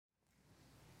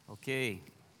Okay.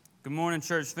 Good morning,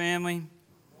 church family.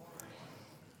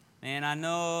 Man, I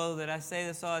know that I say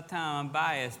this all the time. I'm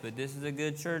biased, but this is a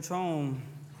good church home.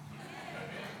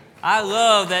 I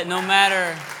love that no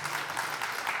matter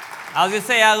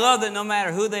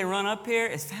who they run up here,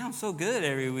 it sounds so good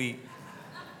every week.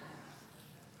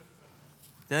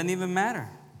 Doesn't even matter.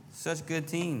 Such good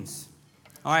teams.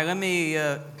 All right, let me...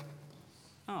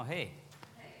 Oh, hey.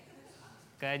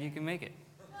 Glad you can make it.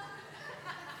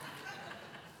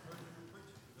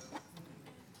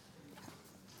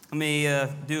 Let me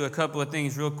do a couple of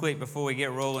things real quick before we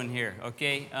get rolling here,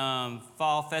 okay?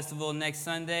 Fall Festival next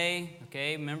Sunday,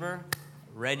 okay? Remember?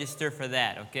 Register for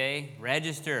that, okay?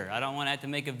 Register. I don't want to have to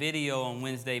make a video on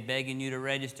Wednesday begging you to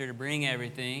register to bring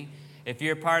everything. If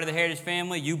you're a part of the Heritage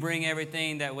family, you bring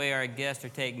everything. That way our guests are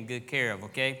taken good care of,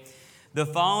 okay? The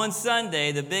following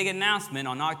Sunday, the big announcement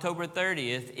on October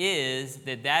 30th is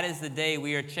that is the day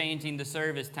we are changing the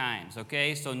service times,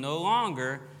 okay? So no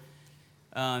longer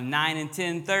 9 and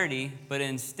 10:30, but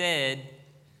instead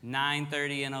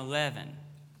 9:30 and 11.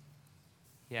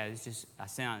 Yeah, I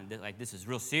sound like this is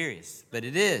real serious, but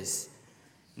it is.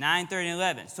 9:30 and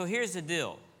 11. So here's the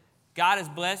deal. God is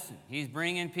blessing. He's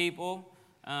bringing people.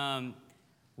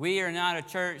 We are not a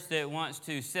church that wants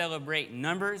to celebrate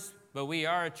numbers, but we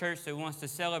are a church that wants to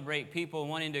celebrate people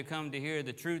wanting to come to hear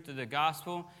the truth of the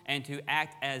gospel and to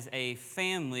act as a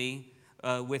family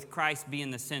with Christ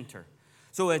being the center.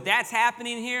 So if that's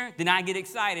happening here, then I get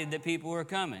excited that people are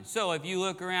coming. So if you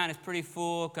look around, it's pretty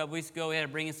full. A couple weeks ago, we had to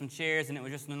bring in some chairs, and it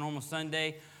was just a normal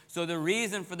Sunday. So the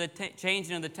reason for the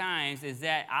changing of the times is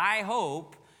that I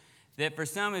hope that for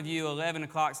some of you, 11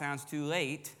 o'clock sounds too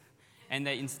late, and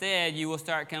that instead you will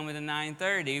start coming to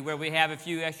 9:30, where we have a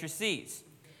few extra seats.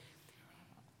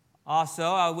 Also,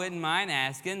 I wouldn't mind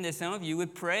asking that some of you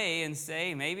would pray and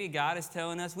say, maybe God is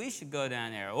telling us we should go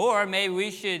down there, or maybe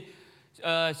we should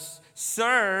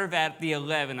serve at the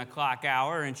 11 o'clock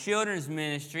hour in children's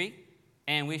ministry,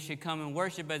 and we should come and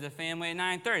worship as a family at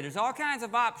 9:30. There's all kinds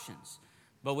of options,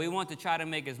 but we want to try to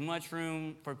make as much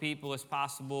room for people as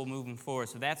possible moving forward.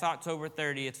 So that's October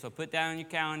 30th, so put that on your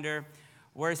calendar.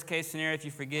 Worst case scenario, if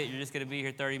you forget, you're just going to be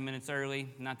here 30 minutes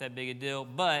early. Not that big a deal,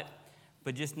 but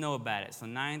just know about it. So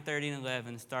 9:30 and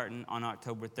 11 starting on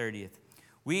October 30th.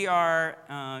 We are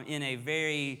in a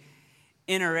very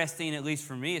interesting, at least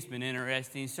for me, it's been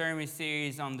interesting, sermon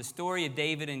series on the story of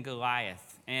David and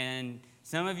Goliath. And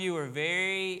some of you were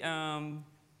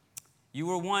you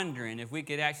were wondering if we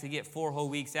could actually get 4 whole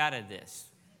weeks out of this.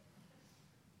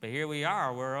 But here we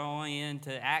are. We're only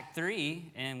into Act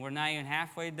 3, and we're not even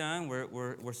halfway done.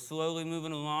 We're slowly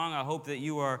moving along. I hope that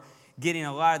you are getting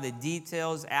a lot of the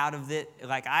details out of it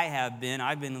like I have been.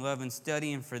 I've been loving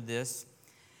studying for this.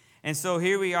 And so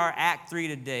here we are, Act 3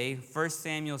 today, 1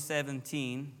 Samuel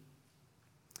 17.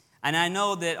 And I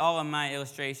know that all of my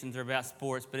illustrations are about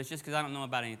sports, but it's just because I don't know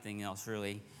about anything else,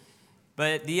 really.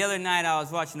 But the other night I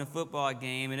was watching a football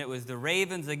game, and it was the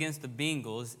Ravens against the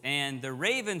Bengals. And the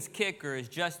Ravens kicker is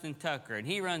Justin Tucker, and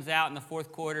he runs out in the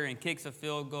fourth quarter and kicks a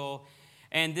field goal.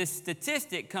 And this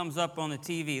statistic comes up on the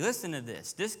TV. Listen to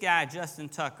this. This guy, Justin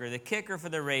Tucker, the kicker for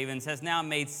the Ravens, has now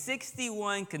made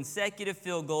 61 consecutive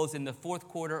field goals in the fourth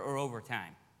quarter or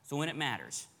overtime. So when it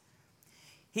matters.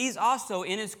 He's also,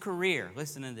 in his career,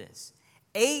 listen to this,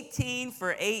 18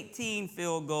 for 18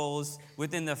 field goals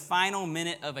within the final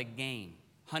minute of a game.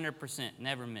 100%,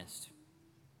 never missed.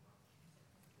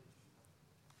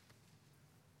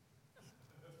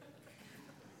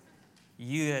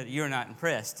 You're not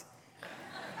impressed.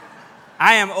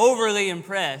 I am overly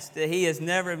impressed that he has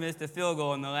never missed a field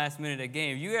goal in the last minute of a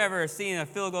game. You ever seen a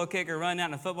field goal kicker run out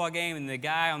in a football game and the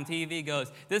guy on TV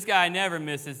goes, this guy never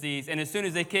misses these, and as soon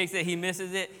as he kicks it, he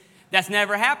misses it? That's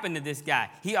never happened to this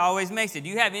guy. He always makes it. Do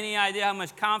you have any idea how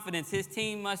much confidence his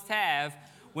team must have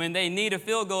when they need a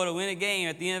field goal to win a game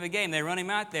at the end of a game? They run him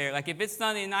out there. Like if it's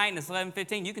Sunday night and it's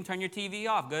 11:15, you can turn your TV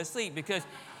off, go to sleep, because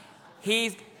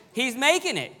he's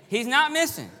making it. He's not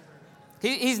missing.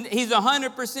 He's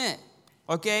 100%.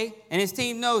 Okay? And his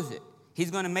team knows it.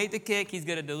 He's going to make the kick. He's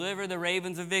going to deliver the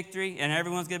Ravens a victory, and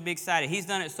everyone's going to be excited. He's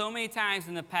done it so many times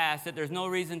in the past that there's no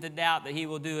reason to doubt that he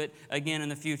will do it again in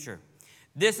the future.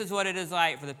 This is what it is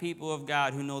like for the people of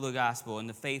God who know the gospel and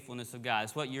the faithfulness of God.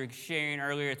 It's what you're sharing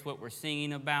earlier. It's what we're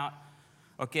singing about.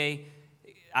 Okay?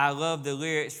 I love the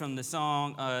lyrics from the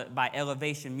song by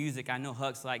Elevation Music. I know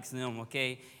Hux likes them,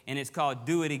 okay? And it's called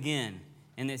Do It Again.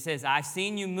 And it says, I've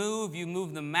seen you move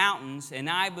the mountains, and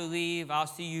I believe I'll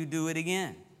see you do it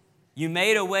again. You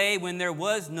made a way when there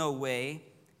was no way,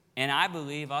 and I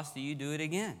believe I'll see you do it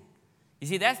again. You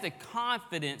see, that's the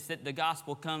confidence that the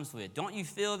gospel comes with. Don't you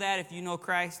feel that if you know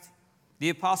Christ? The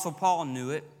Apostle Paul knew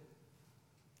it.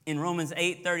 In Romans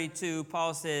 8:32,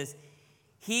 Paul says,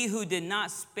 "He who did not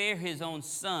spare his own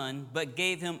son, but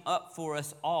gave him up for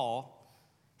us all,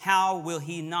 how will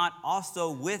he not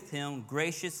also with him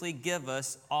graciously give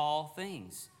us all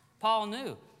things?" Paul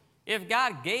knew if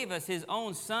God gave us his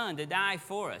own son to die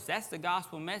for us, that's the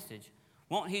gospel message,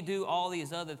 won't he do all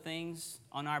these other things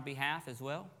on our behalf as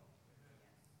well?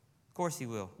 Of course he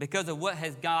will. Because of what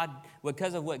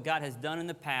God has done in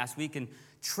the past, we can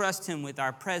trust him with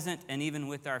our present and even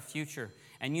with our future.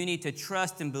 And you need to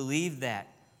trust and believe that.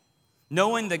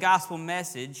 Knowing the gospel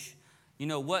message,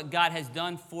 what God has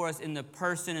done for us in the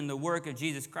person and the work of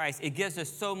Jesus Christ, it gives us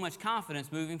so much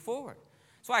confidence moving forward.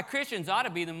 That's why Christians ought to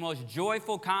be the most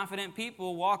joyful, confident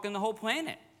people walking the whole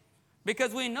planet.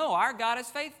 Because we know our God is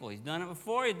faithful. He's done it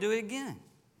before, he'll do it again.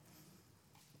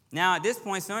 Now, at this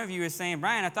point, some of you are saying,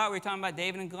 "Brian, I thought we were talking about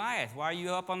David and Goliath. Why are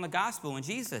you up on the gospel and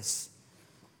Jesus?"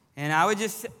 And I would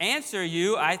just answer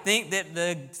you, I think that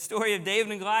the story of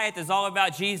David and Goliath is all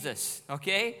about Jesus,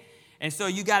 okay? And so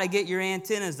you got to get your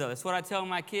antennas up. That's what I tell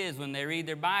my kids when they read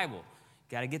their Bible.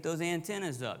 You got to get those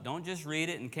antennas up. Don't just read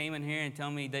it and came in here and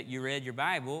tell me that you read your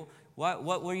Bible.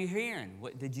 What were you hearing?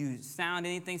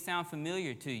 Anything sound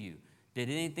familiar to you? Did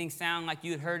anything sound like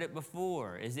you had heard it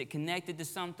before? Is it connected to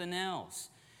something else?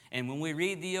 And when we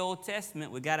read the Old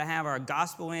Testament, we got to have our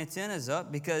gospel antennas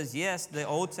up because, yes, the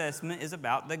Old Testament is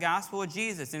about the gospel of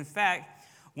Jesus. In fact,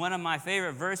 one of my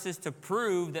favorite verses to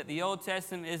prove that the Old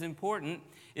Testament is important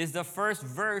is the first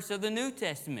verse of the New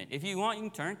Testament. If you want, you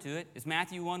can turn to it. It's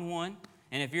Matthew 1:1.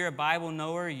 And if you're a Bible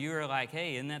knower, you're like,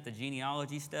 "Hey, isn't that the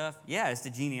genealogy stuff?" Yeah, it's the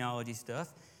genealogy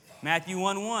stuff. Matthew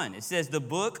 1:1. It says, "The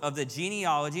book of the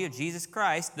genealogy of Jesus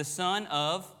Christ, the son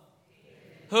of..."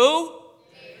 David. Who?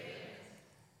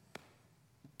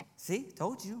 See,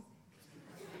 told you.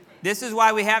 This is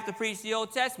why we have to preach the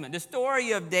Old Testament. The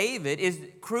story of David is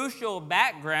crucial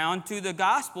background to the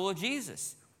gospel of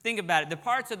Jesus. Think about it. The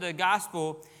parts of the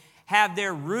gospel have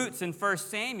their roots in 1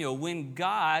 Samuel when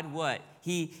God, what?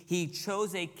 He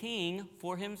chose a king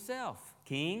for himself.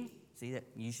 King. See that?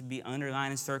 You should be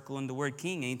underlining, circling the word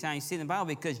king anytime you see it in the Bible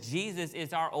because Jesus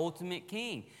is our ultimate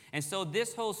king. And so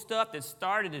this whole stuff that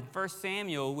started in 1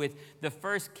 Samuel with the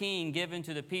first king given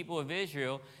to the people of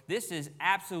Israel, this is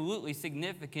absolutely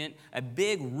significant, a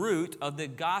big root of the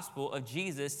gospel of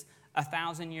Jesus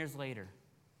 1,000 years later.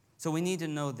 So we need to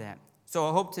know that. So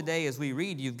I hope today as we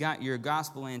read, you've got your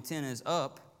gospel antennas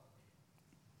up.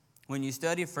 When you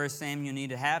study 1 Samuel, you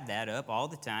need to have that up all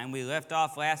the time. We left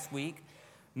off last week.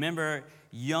 Remember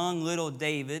young little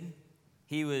David?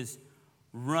 He was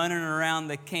running around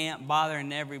the camp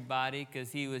bothering everybody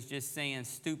because he was just saying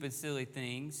stupid, silly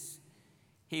things.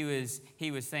 He was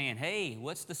saying, "Hey,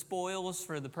 what's the spoils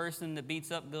for the person that beats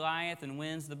up Goliath and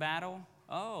wins the battle?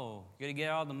 Oh, going to get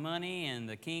all the money and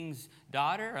the king's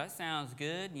daughter? That sounds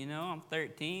good. I'm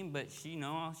 13, but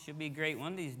she'll be great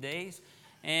one of these days."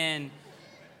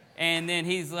 And then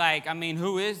he's like,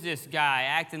 who is this guy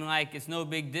acting like it's no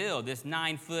big deal? This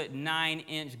 9-foot,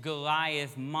 9-inch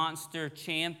Goliath monster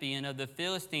champion of the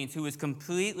Philistines who was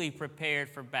completely prepared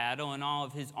for battle in all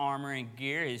of his armor and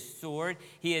gear, his sword.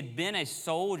 He had been a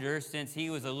soldier since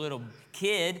he was a little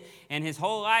kid. And his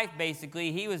whole life,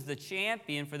 basically, he was the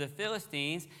champion for the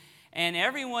Philistines. And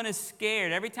everyone is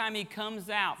scared. Every time he comes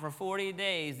out for 40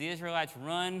 days, the Israelites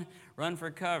run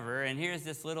for cover. And here's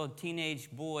this little teenage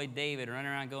boy, David,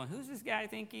 running around going, "Who's this guy I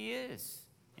think he is?"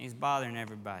 And he's bothering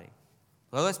everybody.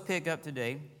 Well, let's pick up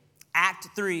today. Act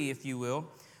 3, if you will.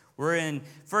 We're in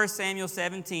 1 Samuel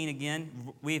 17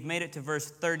 again. We've made it to verse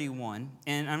 31.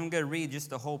 And I'm going to read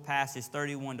just the whole passage,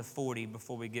 31 to 40,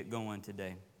 before we get going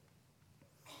today.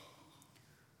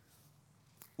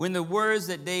 When the words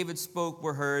that David spoke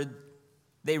were heard,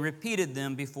 they repeated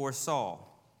them before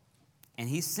Saul. And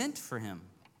he sent for him.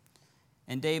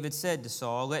 And David said to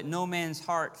Saul, "Let no man's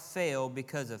heart fail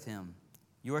because of him.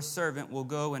 Your servant will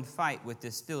go and fight with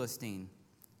this Philistine."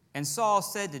 And Saul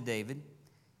said to David,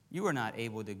 "You are not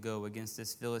able to go against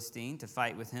this Philistine to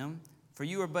fight with him, for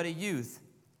you are but a youth,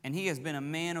 and he has been a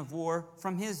man of war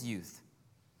from his youth."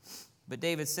 But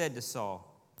David said to Saul,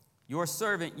 "Your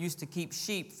servant used to keep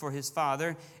sheep for his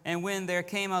father, and when there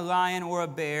came a lion or a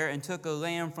bear and took a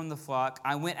lamb from the flock,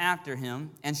 I went after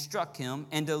him and struck him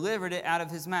and delivered it out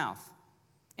of his mouth.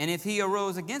 And if he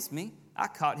arose against me, I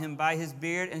caught him by his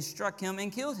beard and struck him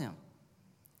and killed him.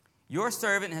 Your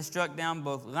servant has struck down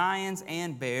both lions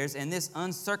and bears, and this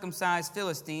uncircumcised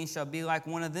Philistine shall be like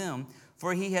one of them,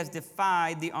 for he has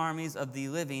defied the armies of the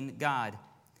living God."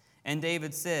 And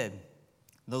David said,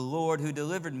 "The Lord who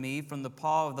delivered me from the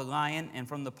paw of the lion and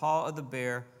from the paw of the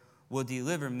bear will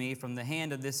deliver me from the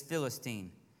hand of this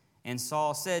Philistine." And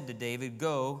Saul said to David,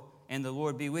 "Go, and the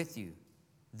Lord be with you."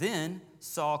 Then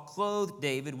Saul clothed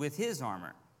David with his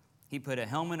armor. He put a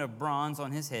helmet of bronze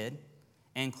on his head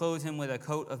and clothed him with a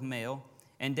coat of mail.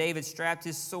 And David strapped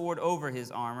his sword over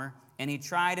his armor, and he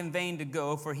tried in vain to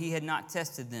go, for he had not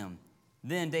tested them.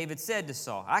 Then David said to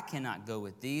Saul, I cannot go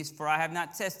with these, for I have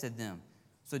not tested them.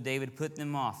 So David put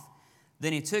them off.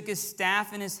 Then he took his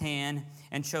staff in his hand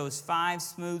and chose 5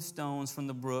 smooth stones from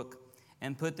the brook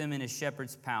and put them in his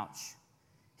shepherd's pouch.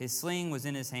 His sling was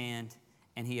in his hand,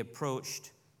 and he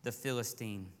approached the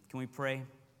Philistine. Can we pray?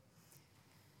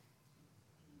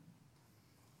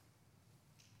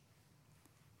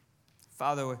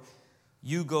 Father,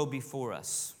 you go before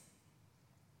us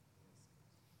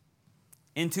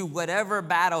into whatever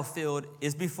battlefield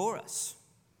is before us.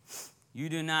 You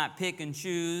do not pick and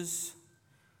choose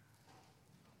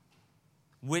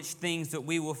which things that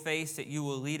we will face that you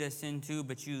will lead us into,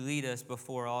 but you lead us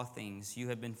before all things. You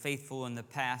have been faithful in the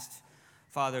past.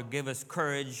 Father, give us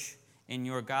courage in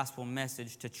your gospel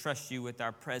message to trust you with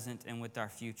our present and with our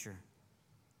future.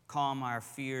 Calm our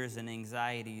fears and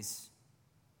anxieties.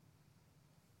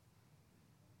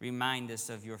 Remind us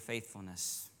of your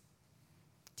faithfulness.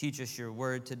 Teach us your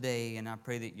word today, and I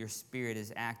pray that your Spirit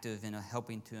is active in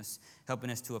helping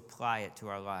us to apply it to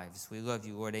our lives. We love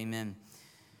you, Lord. Amen.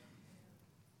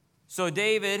 So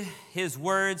David, his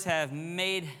words have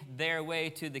made their way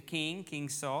to the king, King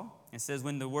Saul. It says,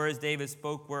 when the words David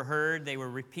spoke were heard, they were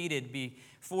repeated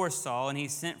before Saul, and he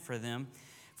sent for him.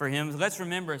 Let's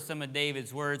remember some of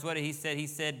David's words. What did he say? He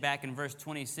said back in verse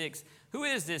 26, who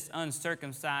is this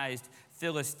uncircumcised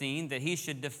Philistine that he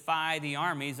should defy the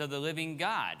armies of the living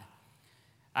God?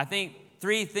 I think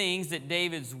 3 things that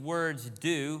David's words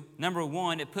do. Number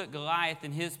 1, it put Goliath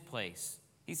in his place.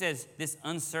 He says, this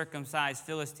uncircumcised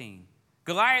Philistine.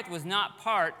 Goliath was not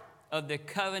part of the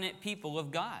covenant people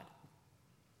of God.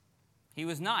 He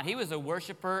was not. He was a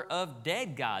worshiper of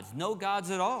dead gods, no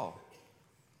gods at all.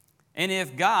 And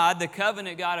if God, the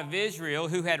covenant God of Israel,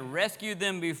 who had rescued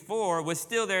them before, was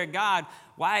still their God,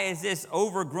 why is this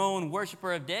overgrown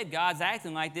worshiper of dead gods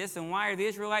acting like this, and why are the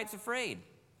Israelites afraid?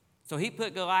 So he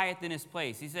put Goliath in his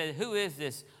place. He said, who is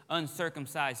this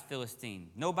uncircumcised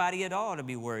Philistine? Nobody at all to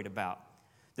be worried about.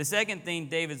 The second thing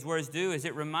David's words do is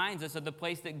it reminds us of the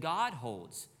place that God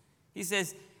holds. He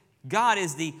says, God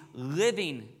is the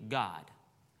living God,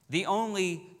 the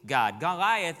only God.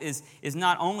 Goliath is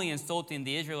not only insulting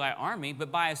the Israelite army,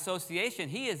 but by association,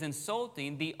 he is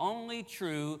insulting the only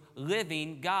true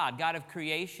living God, God of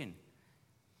creation,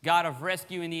 God of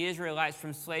rescuing the Israelites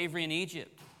from slavery in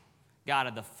Egypt, God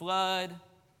of the flood,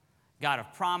 God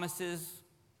of promises.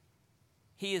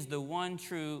 He is the one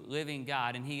true living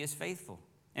God, and he is faithful.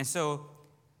 And so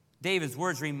David's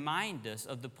words remind us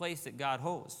of the place that God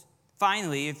holds.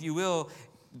 Finally, if you will,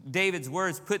 David's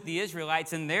words put the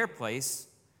Israelites in their place,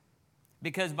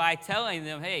 because by telling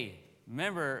them, hey,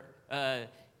 remember,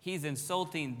 he's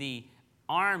insulting the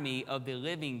army of the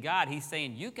living God. He's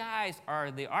saying, you guys are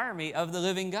the army of the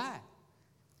living God.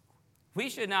 We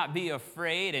should not be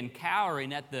afraid and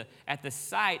cowering at the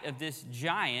sight of this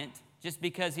giant just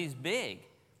because he's big.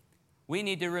 We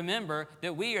need to remember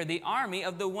that we are the army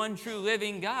of the one true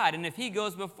living God. And if he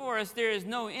goes before us, there is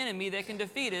no enemy that can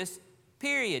defeat us,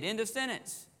 period. End of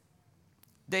sentence.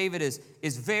 David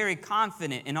is very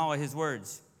confident in all of his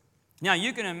words. Now,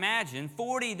 you can imagine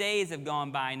 40 days have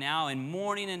gone by now, and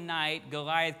morning and night,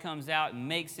 Goliath comes out and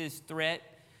makes his threat.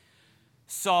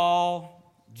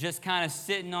 Saul just kind of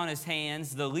sitting on his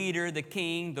hands, the leader, the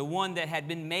king, the one that had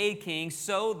been made king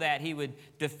so that he would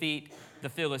defeat the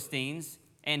Philistines.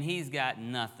 And he's got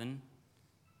nothing,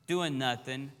 doing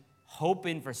nothing,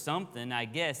 hoping for something. I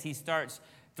guess he starts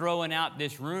throwing out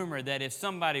this rumor that if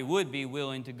somebody would be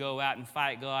willing to go out and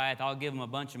fight Goliath, I'll give them a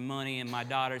bunch of money in my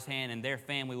daughter's hand and their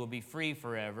family will be free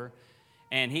forever.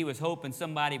 And he was hoping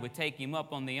somebody would take him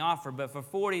up on the offer. But for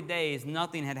 40 days,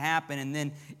 nothing had happened. And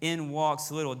then in walks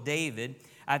little David.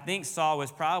 I think Saul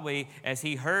was probably, as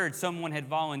he heard someone had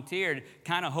volunteered,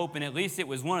 kind of hoping at least it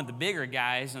was one of the bigger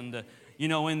guys in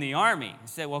the army. He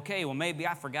said, okay, well, maybe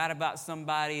I forgot about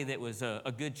somebody that was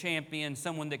a good champion,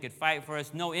 someone that could fight for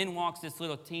us. No, in walks this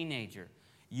little teenager,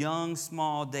 young,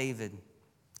 small David.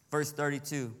 Verse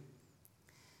 32.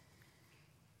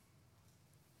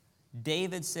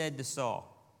 David said to Saul.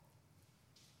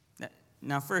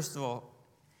 Now, first of all,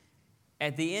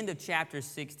 at the end of chapter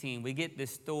 16, we get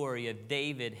this story of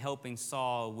David helping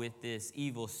Saul with this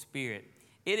evil spirit.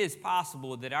 It is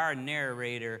possible that our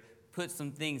narrator put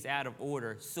some things out of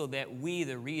order so that we,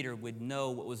 the reader, would know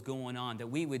what was going on, that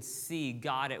we would see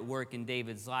God at work in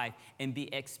David's life and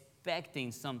be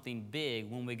expecting something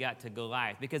big when we got to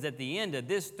Goliath. Because at the end of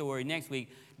this story next week,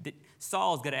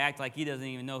 Saul's going to act like he doesn't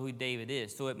even know who David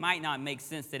is. So it might not make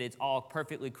sense that it's all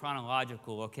perfectly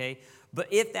chronological, okay?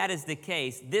 But if that is the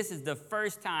case, this is the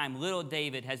first time little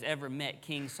David has ever met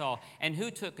King Saul. And who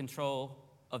took control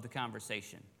of the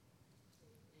conversation?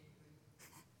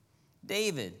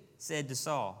 David said to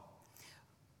Saul,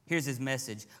 here's his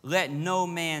message: let no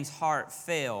man's heart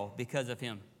fail because of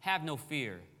him. Have no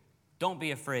fear. Don't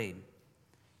be afraid.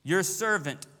 Your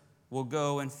servant will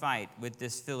go and fight with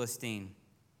this Philistine.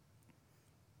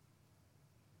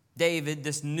 David,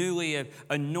 this newly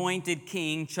anointed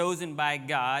king chosen by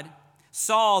God,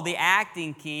 Saul, the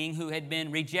acting king who had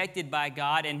been rejected by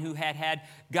God and who had had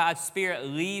God's Spirit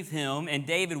leave him, and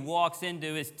David walks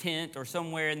into his tent or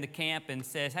somewhere in the camp and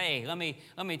says, hey, let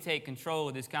me take control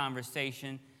of this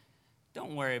conversation.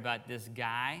 Don't worry about this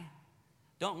guy.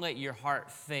 Don't let your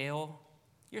heart fail.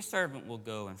 Your servant will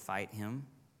go and fight him.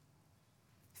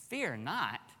 Fear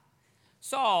not.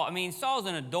 Saul's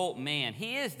an adult man.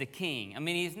 He is the king.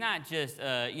 He's not just,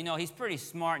 he's pretty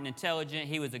smart and intelligent.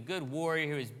 He was a good warrior.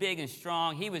 He was big and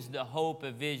strong. He was the hope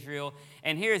of Israel.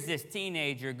 And here's this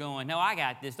teenager going, no, I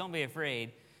got this. Don't be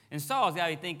afraid. And Saul's got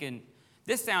to be thinking,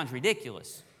 this sounds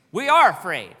ridiculous. We are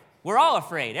afraid. We're all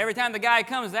afraid. Every time the guy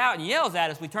comes out and yells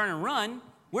at us, we turn and run.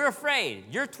 We're afraid.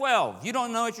 You're 12. You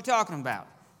don't know what you're talking about.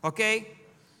 Okay?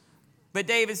 But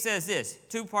David says this,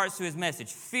 2 parts to his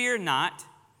message. Fear not,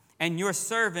 and your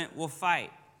servant will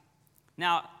fight.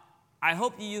 Now, I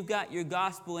hope you've got your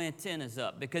gospel antennas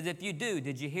up, because if you do,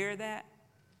 did you hear that?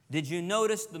 Did you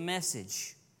notice the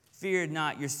message? Fear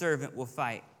not, your servant will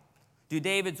fight. Do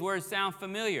David's words sound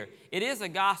familiar? It is a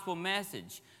gospel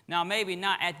message. Now, maybe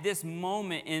not at this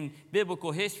moment in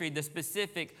biblical history, the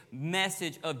specific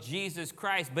message of Jesus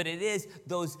Christ, but it is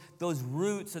those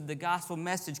roots of the gospel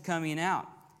message coming out.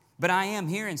 But I am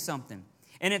hearing something.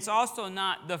 And it's also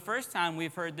not the first time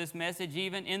we've heard this message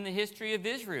even in the history of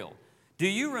Israel. Do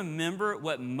you remember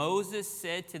what Moses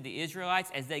said to the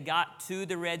Israelites as they got to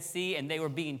the Red Sea and they were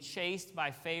being chased by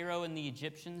Pharaoh and the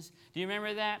Egyptians? Do you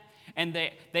remember that? And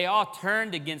they all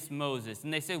turned against Moses.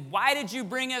 And they said, why did you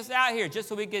bring us out here? Just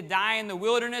so we could die in the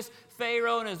wilderness?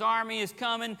 Pharaoh and his army is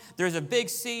coming. There's a big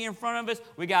sea in front of us.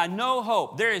 We got no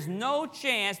hope. There is no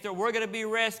chance that we're going to be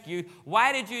rescued.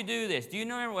 Why did you do this? Do you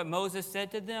remember what Moses said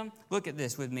to them? Look at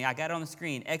this with me. I got it on the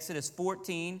screen. Exodus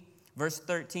 14, verse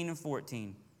 13 and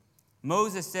 14.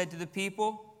 Moses said to the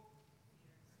people,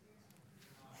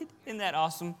 isn't that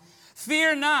awesome?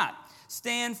 Fear not.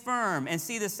 Stand firm and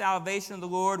see the salvation of the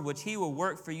Lord, which he will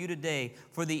work for you today.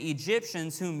 For the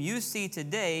Egyptians whom you see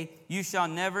today, you shall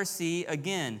never see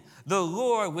again. The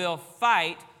Lord will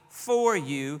fight for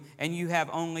you, and you have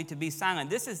only to be silent.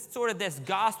 This is sort of this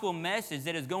gospel message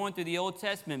that is going through the Old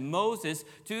Testament. Moses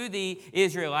to the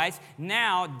Israelites,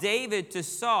 now David to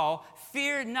Saul.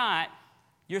 Fear not,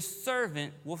 your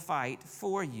servant will fight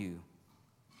for you.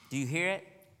 Do you hear it?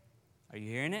 Are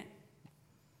you hearing it?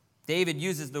 David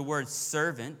uses the word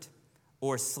servant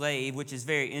or slave, which is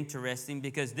very interesting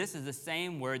because this is the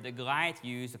same word that Goliath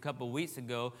used a couple of weeks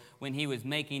ago when he was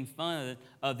making fun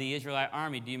of the Israelite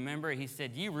army. Do you remember? He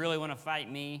said, you really want to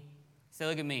fight me? He said,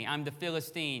 look at me. I'm the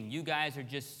Philistine. You guys are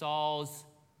just Saul's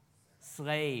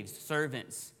slaves,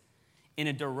 servants. In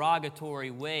a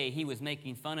derogatory way, he was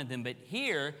making fun of them. But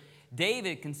here,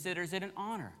 David considers it an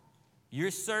honor.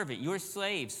 Your servant, your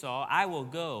slave, Saul, I will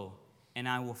go and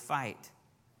I will fight.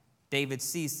 David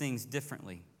sees things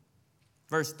differently.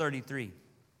 Verse 33.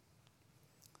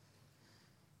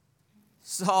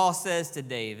 Saul says to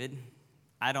David,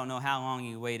 I don't know how long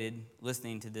he waited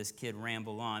listening to this kid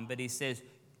ramble on, but he says,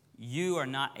 you are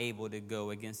not able to go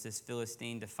against this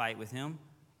Philistine to fight with him.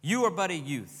 You are but a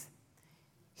youth.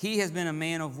 He has been a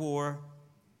man of war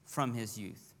from his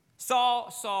youth.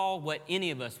 Saul saw what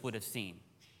any of us would have seen.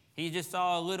 He just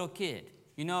saw a little kid.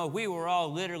 You know, if we were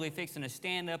all literally fixing to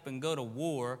stand up and go to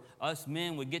war, us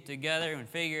men would get together and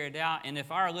figure it out. And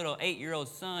if our little 8-year-old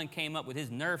son came up with his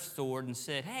Nerf sword and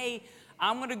said, hey,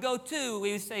 I'm going to go too,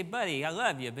 we would say, buddy, I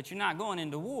love you, but you're not going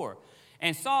into war.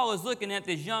 And Saul is looking at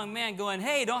this young man going,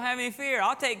 hey, don't have any fear.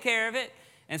 I'll take care of it.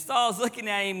 And Saul's looking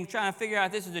at him trying to figure out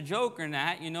if this is a joke or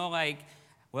not. You know, like,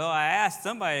 well, I asked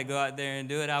somebody to go out there and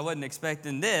do it. I wasn't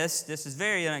expecting this. This is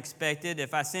very unexpected.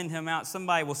 If I send him out,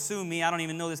 somebody will sue me. I don't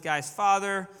even know this guy's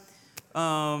father.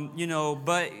 I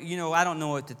don't know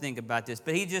what to think about this.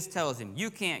 But he just tells him,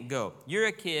 you can't go. You're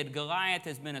a kid. Goliath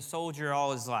has been a soldier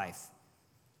all his life.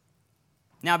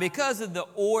 Now, because of the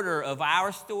order of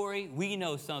our story, we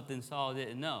know something Saul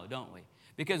didn't know, don't we?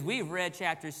 Because we've read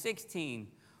chapter 16,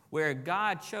 where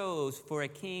God chose for a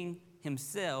king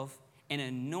himself and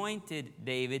anointed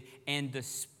David, and the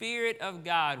Spirit of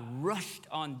God rushed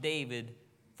on David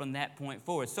from that point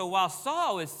forward. So while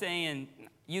Saul is saying,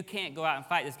 you can't go out and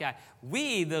fight this guy,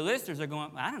 we, the listeners, are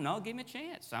going, I don't know, give me a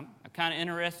chance. I'm kind of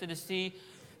interested to see,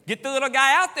 get the little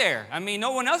guy out there. I mean,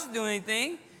 no one else is doing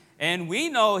anything, and we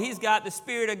know he's got the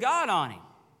Spirit of God on him.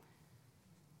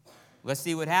 Let's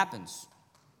see what happens.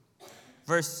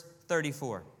 Verse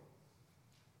 34.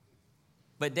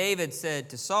 But David said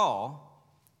to Saul,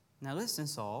 now listen,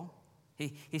 Saul,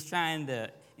 he's trying to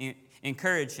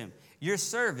encourage him. Your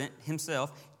servant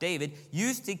himself, David,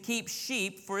 used to keep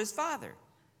sheep for his father.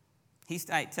 He's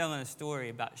telling a story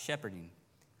about shepherding.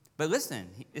 But listen,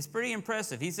 it's pretty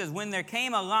impressive. He says, when there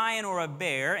came a lion or a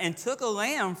bear and took a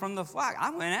lamb from the flock,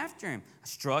 I went after him,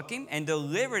 struck him, and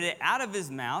delivered it out of his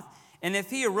mouth. And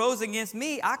if he arose against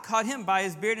me, I caught him by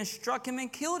his beard and struck him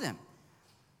and killed him.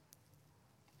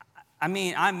 I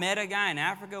mean, I met a guy in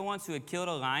Africa once who had killed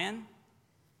a lion.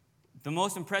 The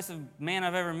most impressive man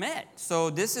I've ever met.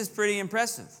 So this is pretty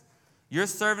impressive. Your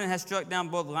servant has struck down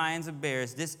both lions and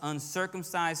bears. This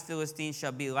uncircumcised Philistine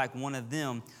shall be like one of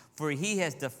them, for he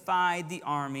has defied the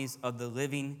armies of the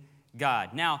living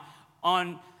God. Now,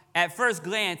 at first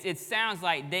glance, it sounds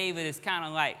like David is kind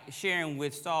of like sharing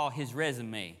with Saul his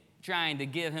resume, trying to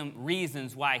give him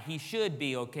reasons why he should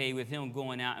be okay with him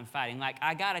going out and fighting. Like,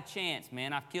 I got a chance,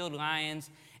 man. I've killed lions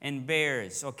and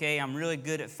bears, okay? I'm really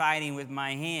good at fighting with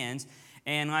my hands.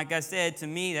 And like I said, to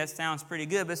me, that sounds pretty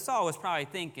good. But Saul was probably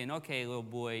thinking, okay, little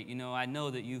boy, I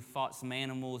know that you fought some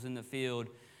animals in the field,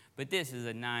 but this is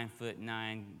a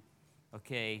 9'9",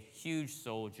 okay, huge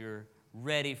soldier,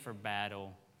 ready for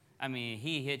battle. I mean,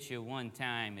 he hits you one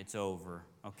time, it's over,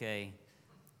 okay?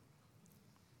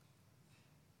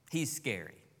 He's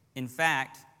scary. In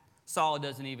fact, Saul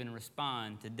doesn't even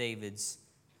respond to David's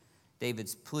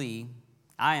plea.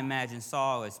 I imagine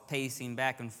Saul is pacing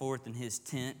back and forth in his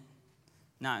tent,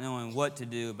 not knowing what to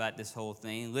do about this whole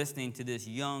thing, listening to this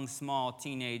young, small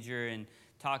teenager and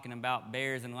talking about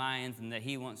bears and lions and that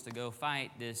he wants to go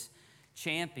fight this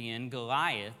champion,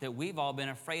 Goliath, that we've all been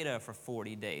afraid of for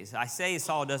 40 days. I say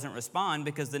Saul doesn't respond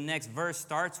because the next verse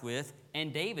starts with,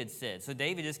 and David said. So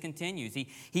David just continues.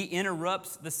 He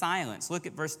interrupts the silence. Look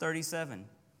at verse 37.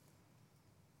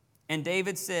 And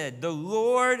David said, the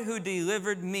Lord who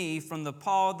delivered me from the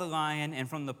paw of the lion and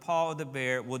from the paw of the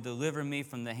bear will deliver me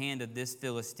from the hand of this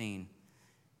Philistine.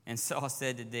 And Saul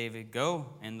said to David, go,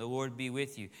 and the Lord be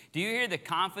with you. Do you hear the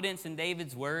confidence in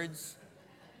David's words?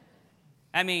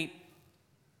 I mean,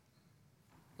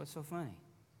 what's so funny?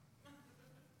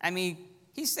 I mean,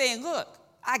 he's saying, look,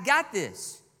 I got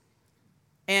this.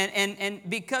 And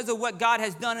because of what God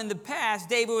has done in the past,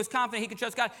 David was confident he could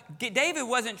trust God. David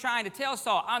wasn't trying to tell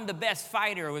Saul, I'm the best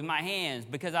fighter with my hands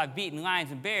because I've beaten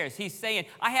lions and bears. He's saying,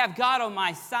 I have God on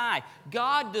my side.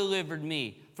 God delivered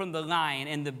me from the lion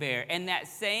and the bear, and that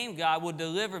same God will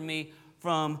deliver me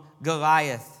from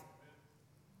Goliath.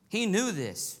 He knew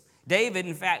this. David,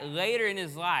 in fact, later in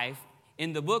his life,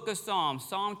 in the book of Psalms,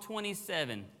 Psalm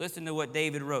 27, listen to what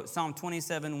David wrote, Psalm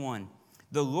 27:1.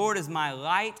 The Lord is my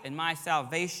light and my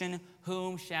salvation.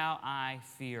 Whom shall I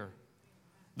fear?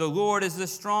 The Lord is the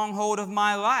stronghold of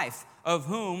my life. Of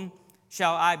whom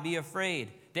shall I be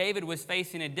afraid? David was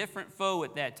facing a different foe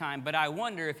at that time, but I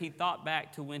wonder if he thought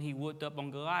back to when he whooped up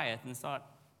on Goliath and thought,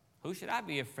 who should I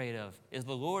be afraid of? If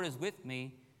the Lord is with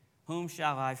me, whom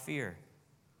shall I fear?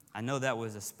 I know that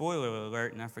was a spoiler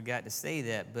alert, and I forgot to say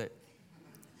that, but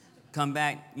come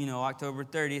back, October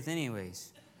 30th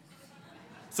anyways.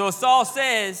 So Saul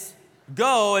says,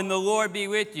 go and the Lord be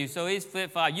with you. So he's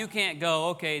flip-flop. You can't go.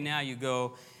 Okay, now you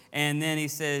go. And then he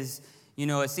says,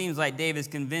 it seems like David's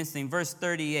convincing. Verse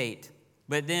 38.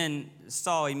 But then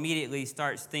Saul immediately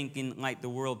starts thinking like the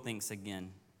world thinks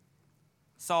again.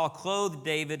 Saul clothed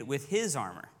David with his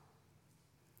armor.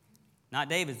 Not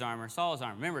David's armor, Saul's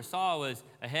armor. Remember, Saul was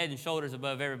a head and shoulders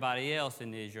above everybody else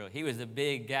in Israel. He was a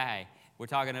big guy. We're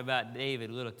talking about David,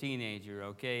 a little teenager,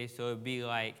 okay? So it'd be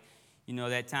like,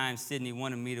 that time Sidney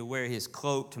wanted me to wear his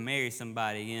cloak to marry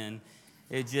somebody in.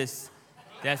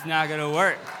 That's not going to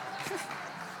work.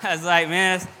 I was like,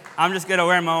 man, I'm just going to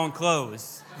wear my own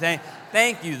clothes.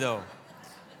 Thank you, though.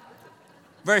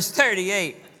 Verse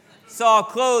 38, Saul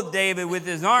clothed David with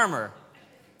his armor.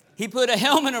 He put a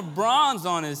helmet of bronze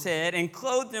on his head and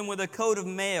clothed him with a coat of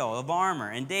mail, of armor.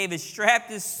 And David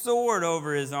strapped his sword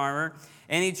over his armor,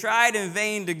 and he tried in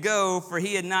vain to go, for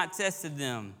he had not tested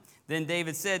them. Then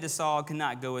David said to Saul, I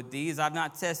cannot go with these. I've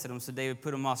not tested them. So David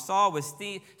put them off. Saul was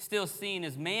still seen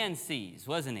as man sees,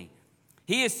 wasn't he?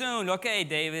 He assumed, okay,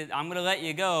 David, I'm going to let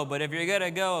you go. But if you're going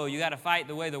to go, you got to fight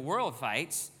the way the world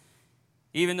fights.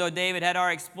 Even though David had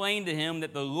already explained to him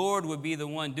that the Lord would be the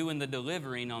one doing the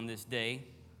delivering on this day,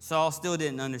 Saul still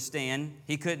didn't understand.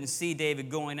 He couldn't see David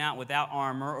going out without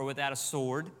armor or without a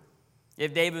sword.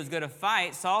 If David was going to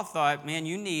fight, Saul thought, man,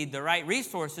 you need the right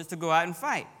resources to go out and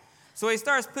fight. So he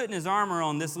starts putting his armor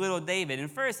on this little David.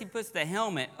 And first he puts the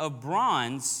helmet of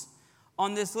bronze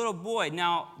on this little boy.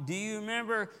 Now, do you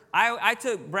remember, I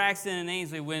took Braxton and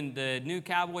Ainsley when the new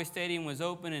Cowboy Stadium was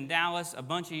open in Dallas a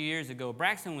bunch of years ago.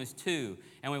 Braxton was 2,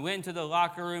 and we went into the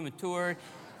locker room and toured,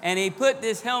 and he put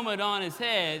this helmet on his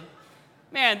head.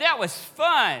 Man, that was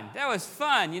fun. That was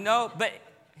fun, you know, but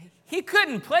he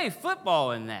couldn't play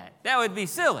football in that. That would be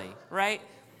silly, right?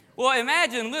 Well,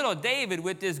 imagine little David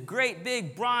with this great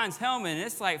big bronze helmet, and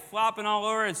it's like flopping all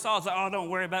over, and Saul's like, oh, don't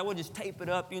worry about it. We'll just tape it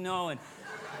up, you know, and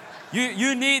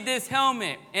you need this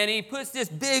helmet. And he puts this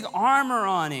big armor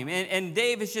on him, and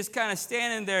David's just kind of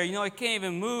standing there. You know, he can't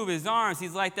even move his arms.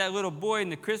 He's like that little boy in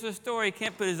the Christmas story. He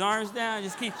can't put his arms down.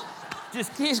 Just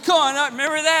keeps going up.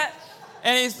 Remember that?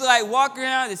 And he's like walking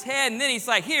around with his head, and then he's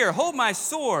like, here, hold my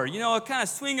sword, you know, kind of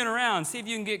swinging around, see if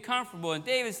you can get comfortable. And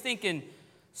David's thinking,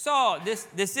 Saul, this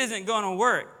isn't going to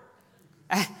work.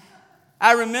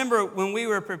 I remember when we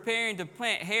were preparing to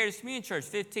plant Heritage Community Church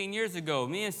 15 years ago,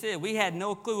 me and Sid, we had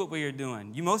no clue what we were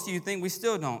doing. Most of you think we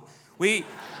still don't.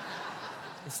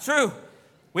 It's true.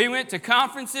 We went to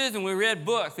conferences and we read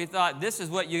books. We thought, this is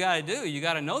what you got to do. You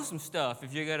got to know some stuff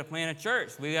if you're going to plant a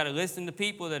church. We got to listen to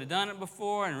people that have done it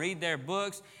before and read their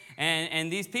books.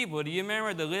 And these people, do you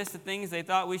remember the list of things they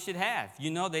thought we should have?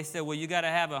 You know, they said, well, you got to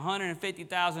have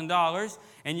 $150,000,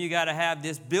 and you got to have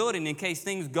this building in case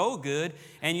things go good.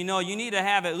 And, you know, you need to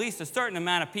have at least a certain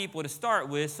amount of people to start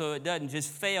with so it doesn't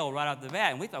just fail right off the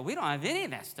bat. And we thought, we don't have any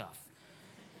of that stuff.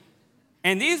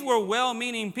 And these were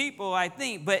well-meaning people, I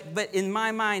think, but in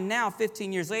my mind now,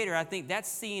 15 years later, I think that's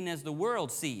seen as the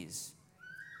world sees.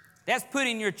 That's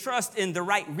putting your trust in the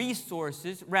right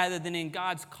resources rather than in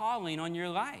God's calling on your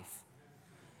life.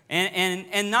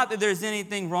 And not that there's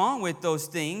anything wrong with those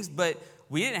things, but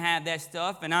we didn't have that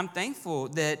stuff, and I'm thankful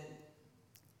that,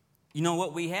 you know,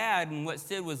 what we had and what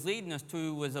Sid was leading us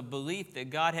to was a belief that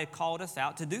God had called us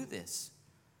out to do this.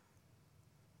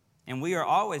 And we are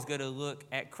always going to look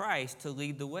at Christ to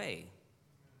lead the way,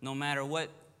 no matter what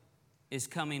is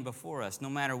coming before us, no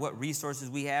matter what resources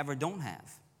we have or don't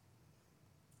have.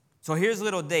 So here's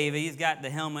little David. He's got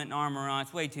the helmet and armor on.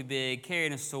 It's way too big,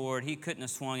 carrying a sword. He couldn't have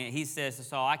swung it. He says to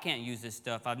Saul, I can't use this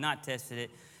stuff. I've not tested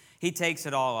it. He takes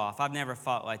it all off. I've never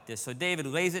fought like this. So David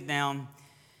lays it down,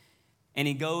 and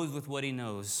he goes with what he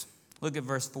knows. Look at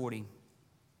verse 40.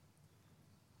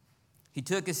 He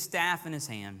took his staff in his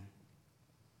hand,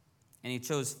 and he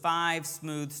chose 5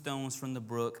 smooth stones from the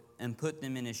brook and put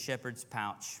them in his shepherd's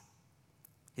pouch.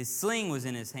 His sling was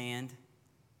in his hand,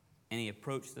 and he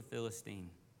approached the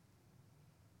Philistine.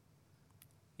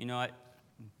 You know,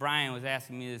 Brian was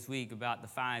asking me this week about the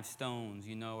 5 stones,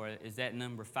 you know, or is that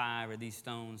number 5? Are these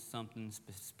stones something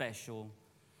special?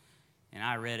 And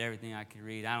I read everything I could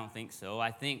read. I don't think so.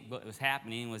 I think what was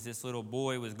happening was this little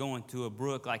boy was going to a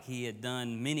brook like he had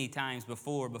done many times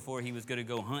before he was going to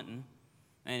go hunting.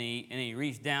 And he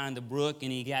reached down in the brook,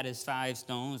 and he got his 5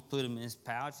 stones, put them in his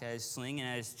pouch, had his sling, and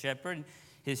had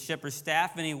his shepherd's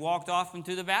staff, and he walked off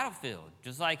into the battlefield,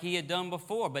 just like he had done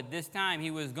before. But this time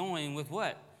he was going with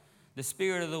what? The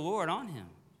Spirit of the Lord on him.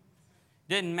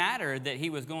 Didn't matter that he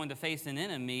was going to face an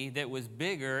enemy that was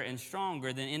bigger and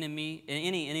stronger than any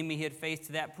enemy he had faced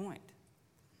to that point.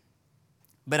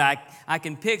 But I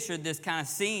can picture this kind of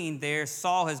scene there.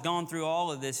 Saul has gone through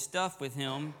all of this stuff with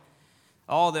him,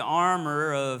 all the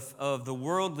armor of the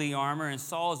worldly armor, and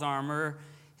Saul's armor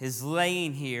is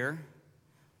laying here.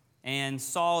 And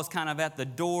Saul's kind of at the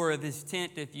door of his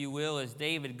tent, if you will, as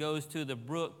David goes to the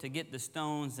brook to get the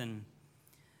stones. And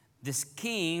this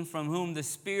king from whom the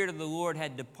Spirit of the Lord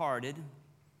had departed,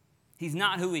 he's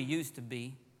not who he used to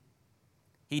be.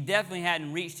 He definitely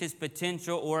hadn't reached his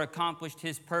potential or accomplished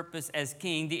his purpose as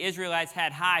king. The Israelites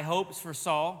had high hopes for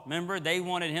Saul. Remember, they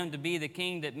wanted him to be the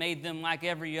king that made them like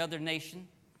every other nation.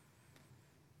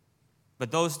 But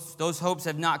those hopes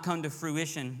have not come to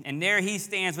fruition. And there he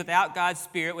stands without God's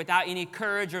Spirit, without any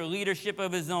courage or leadership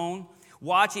of his own,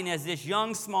 watching as this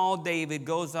young, small David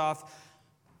goes off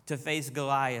to face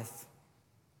Goliath.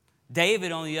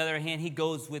 David, on the other hand, he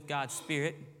goes with God's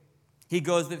Spirit. He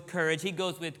goes with courage. He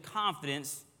goes with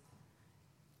confidence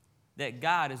that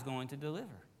God is going to deliver.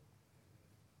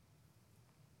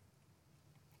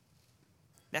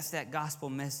 That's that gospel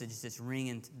message that's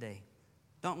ringing today.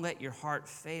 Don't let your heart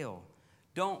fail.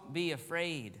 Don't be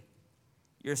afraid.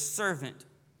 Your servant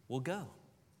will go.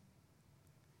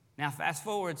 Now, fast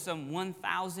forward some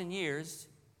 1,000 years,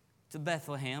 to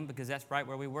Bethlehem, because that's right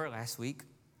where we were last week.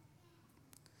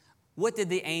 What did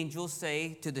the angels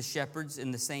say to the shepherds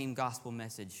in the same gospel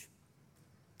message?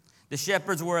 The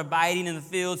shepherds were abiding in the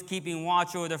fields, keeping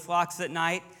watch over their flocks at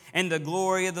night, and the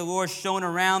glory of the Lord shone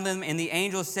around them, and the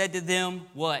angels said to them,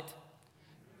 what?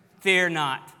 Fear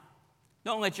not.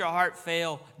 Don't let your heart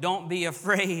fail. Don't be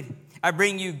afraid. I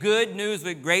bring you good news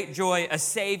with great joy. A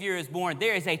Savior is born.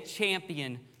 There is a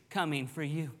champion coming for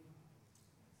you.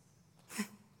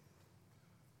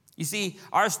 You see,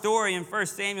 our story in 1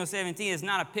 Samuel 17 is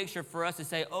not a picture for us to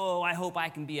say, oh, I hope I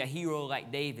can be a hero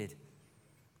like David.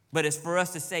 But it's for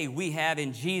us to say we have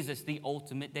in Jesus the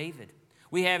ultimate David.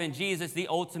 We have in Jesus the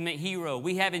ultimate hero.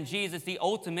 We have in Jesus the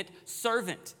ultimate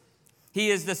servant.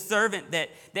 He is the servant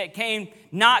that came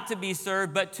not to be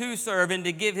served, but to serve and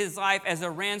to give his life as a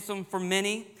ransom for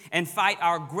many and fight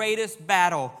our greatest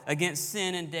battle against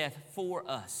sin and death for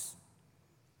us.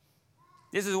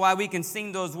 This is why we can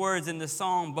sing those words in the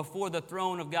song, before the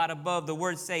throne of God above. The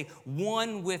words say,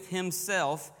 one with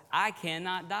himself, I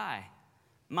cannot die.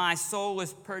 My soul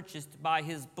is purchased by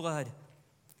his blood.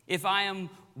 If I am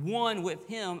one with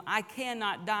him, I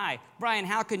cannot die. Brian,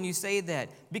 how can you say that?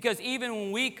 Because even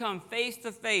when we come face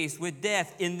to face with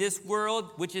death in this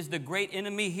world, which is the great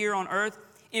enemy here on earth,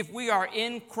 if we are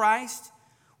in Christ,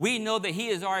 we know that he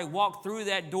has already walked through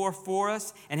that door for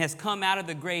us and has come out of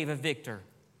the grave a victor.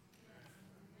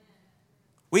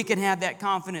 We can have that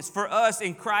confidence. For us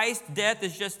in Christ, death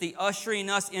is just the ushering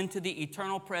us into the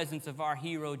eternal presence of our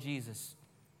hero, Jesus.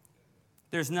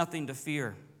 There's nothing to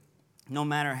fear, no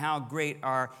matter how great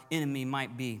our enemy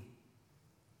might be.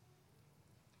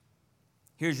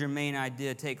 Here's your main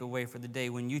idea takeaway for the day.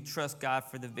 When you trust God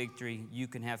for the victory, you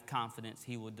can have confidence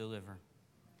he will deliver.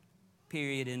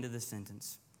 Period. End of the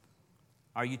sentence.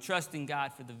 Are you trusting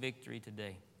God for the victory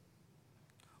today?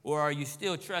 Or are you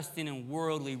still trusting in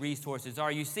worldly resources?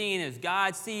 Are you seeing as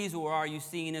God sees, or are you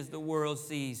seeing as the world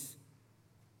sees?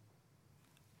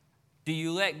 Do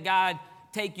you let God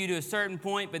take you to a certain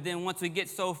point, but then once we get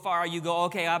so far, you go,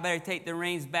 okay, I better take the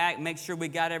reins back, make sure we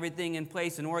got everything in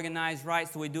place and organized right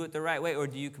so we do it the right way? Or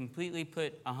do you completely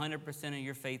put 100% of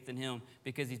your faith in him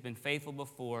because he's been faithful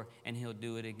before and he'll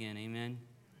do it again? Amen?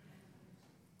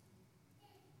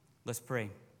 Let's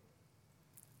pray.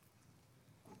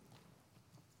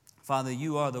 Father,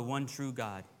 you are the one true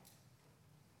God,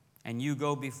 and you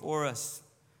go before us.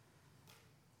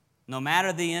 No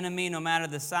matter the enemy, no matter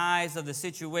the size of the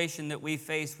situation that we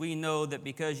face, we know that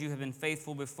because you have been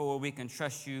faithful before, we can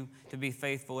trust you to be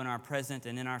faithful in our present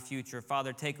and in our future.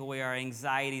 Father, take away our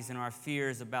anxieties and our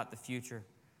fears about the future.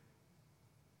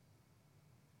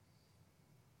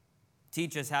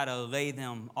 Teach us how to lay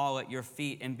them all at your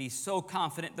feet and be so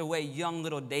confident the way young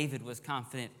little David was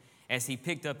confident as he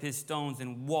picked up his stones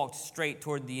and walked straight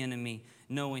toward the enemy,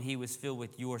 knowing he was filled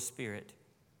with your Spirit.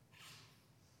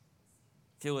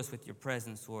 Fill us with your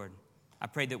presence, Lord. I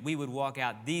pray that we would walk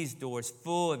out these doors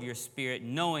full of your Spirit,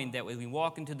 knowing that when we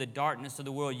walk into the darkness of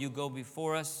the world, you go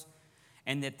before us,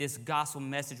 and that this gospel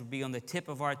message will be on the tip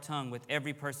of our tongue with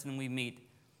every person we meet,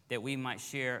 that we might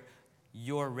share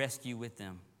your rescue with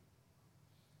them.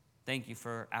 Thank you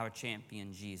for our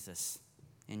champion, Jesus.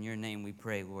 In your name we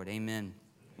pray, Lord. Amen.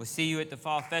 We'll see you at the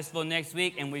Fall Festival next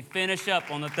week, and we finish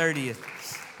up on the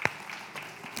 30th.